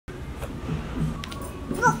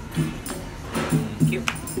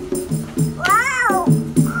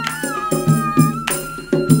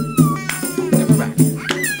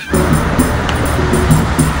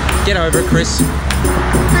over, Chris.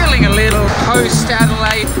 Feeling a little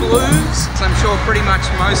post-Adelaide blues, as I'm sure pretty much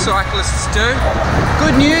most cyclists do.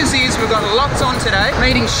 Good news is we've got lots on today.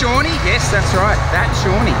 Meeting Shawnee, yes, that's right, that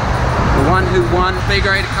Shawnee. The one who won B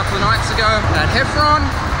grade a couple of nights ago at Heffron.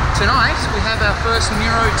 Tonight we have our first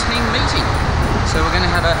Nero team meeting. So we're going to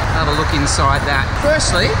have a look inside that.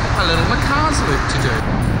 Firstly, a little Macars loop to do.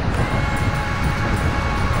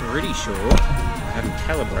 Pretty sure I haven't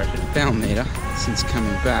calibrated the bell meter since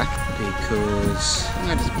coming back because I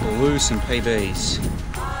think I just blew some PBs with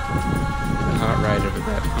a heart rate of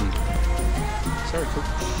about 100. Sorry, cool.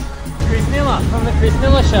 Chris Miller from the Chris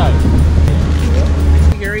Miller Show.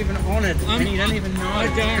 You're even on it and you don't even know. I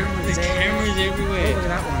don't. There's cameras everywhere. Oh, look at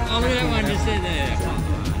that one. Oh, look at that one just there.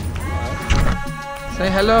 Say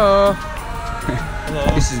hello. Hello.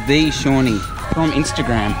 This is the Shawnee from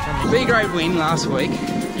Instagram. B grade win last week.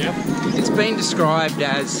 Yep. It's been described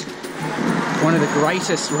as one of the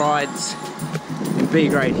greatest rides in B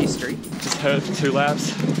grade history. Just heard it for 2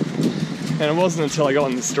 laps. And it wasn't until I got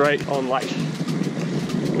on the straight on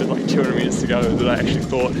with 200 meters to go that I actually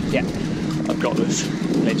thought, yeah, I've got this.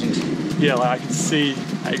 Legend. Yeah, I could see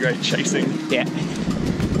A grade chasing. Yeah.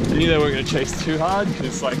 I knew they weren't going to chase too hard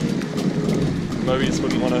because Mobius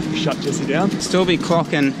wouldn't want to shut Jesse down. Still be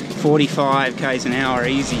clocking 45 k's an hour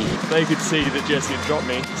easy. They could see that Jesse had dropped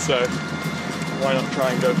me, so why not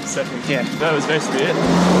try and go for second? Yeah. That was basically it.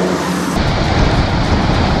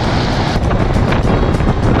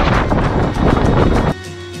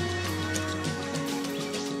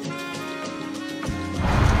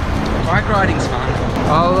 Bike riding's fun.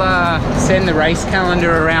 I'll send the race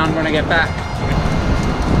calendar around when I get back.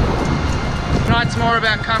 Tonight's more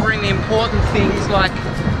about covering the important things like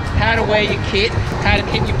how to wear your kit, how to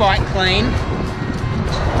keep your bike clean,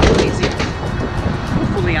 fully zipped,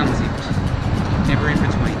 fully unzipped, never in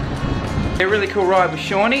between. A really cool ride with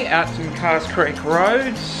Shawnee out to Macars Creek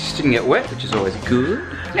Roads. Didn't get wet, which is always good.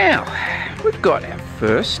 Now, we've got our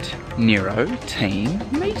first Nero team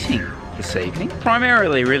meeting this evening.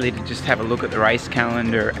 Primarily really to just have a look at the race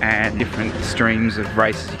calendar and different streams of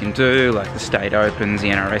races you can do, like the state opens, the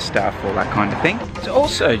NRS stuff, all that kind of thing. It's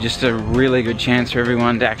also just a really good chance for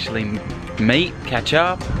everyone to actually meet, catch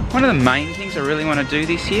up. One of the main things I really want to do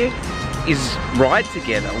this year is ride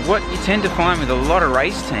together. What you tend to find with a lot of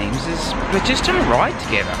race teams is they just don't ride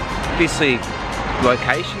together. Obviously,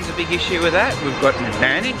 location's a big issue with that. We've got an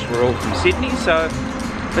advantage, we're all from Sydney, so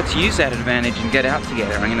let's use that advantage and get out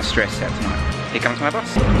together. I'm going to stress that tonight. Here comes my bus.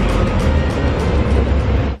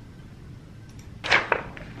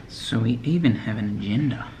 So we even have an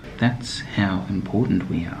agenda. That's how important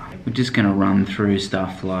we are. We're just going to run through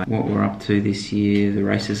stuff like what we're up to this year, the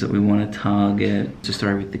races that we want to target, just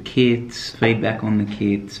over with the kits, feedback on the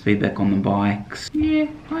kits, feedback on the bikes. Yeah,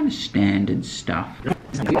 kind of standard stuff.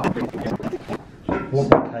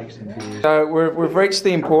 So we've reached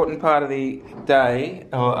the important part of the day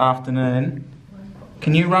or afternoon.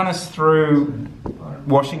 Can you run us through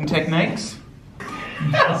washing techniques?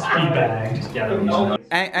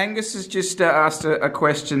 Angus has just asked a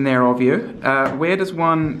question there of you. Where does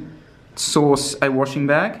one source a washing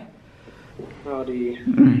bag? Oh dear.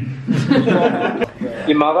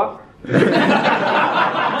 Your mother?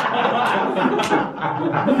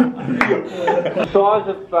 Size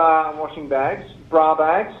of washing bags, bra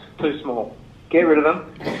bags, too small. Get rid of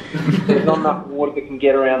them. There's not enough water that can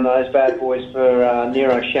get around those bad boys for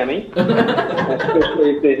Nero chamois,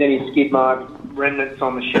 especially if there's any skid mark remnants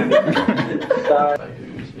on the chamois.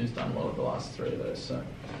 Who's done well at the last 3 of those, so.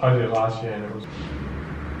 I did last year and it was...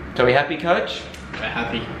 So we happy, Coach? We're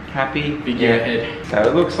happy. Happy? Big year ahead. So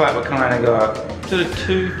it looks like we're kind of got sort of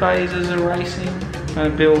 2 phases of racing. Kind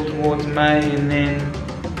of build towards May and then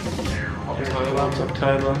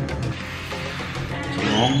October. It's a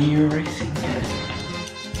long year of racing.